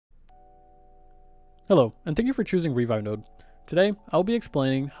Hello, and thank you for choosing Revivenode. Today, I'll be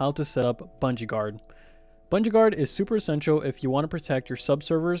explaining how to set up Bungeeguard. Bungeeguard is super essential if you want to protect your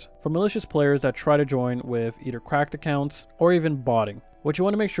subservers from malicious players that try to join with either cracked accounts or even botting. What you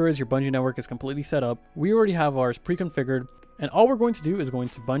want to make sure is your Bungie network is completely set up. We already have ours pre-configured, and all we're going to do is going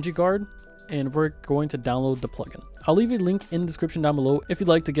to Bungeeguard, and we're going to download the plugin. I'll leave a link in the description down below if you'd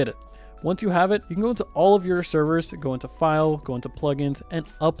like to get it. Once you have it, you can go into all of your servers, go into File, go into Plugins, and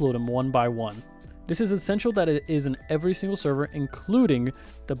upload them one by one. This is essential that it is in every single server, including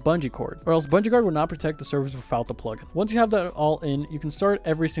the Bungeeguard, or else Bungeeguard will not protect the servers without the plugin. Once you have that all in, you can start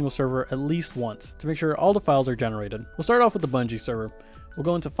every single server at least once to make sure all the files are generated. We'll start off with the Bungie server. We'll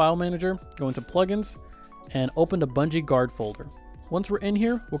go into File Manager, go into Plugins, and open the Bungeeguard folder. Once we're in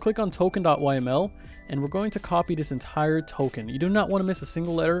here, we'll click on token.yml, and we're going to copy this entire token. You do not want to miss a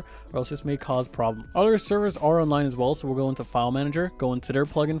single letter, or else this may cause problems. Other servers are online as well, so we'll go into File Manager, go into their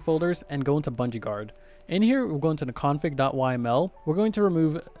plugin folders, and go into Bungeeguard. In here, we'll go into the config.yml. We're going to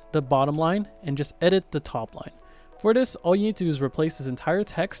remove the bottom line and just edit the top line. For this, all you need to do is replace this entire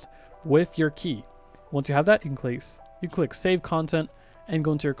text with your key. Once you have that, you click Save Content, and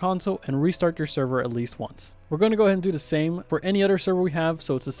go into your console and restart your server at least once. We're going to go ahead and do the same for any other server we have,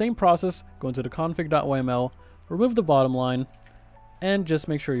 so it's the same process. Go into the config.yml, remove the bottom line, and just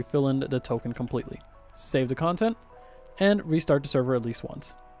make sure you fill in the token completely. Save the content, and restart the server at least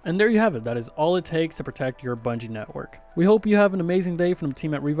once. And there you have it. That is all it takes to protect your Bungie network. We hope you have an amazing day from the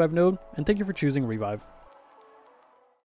team at Revivenode, and thank you for choosing Revive.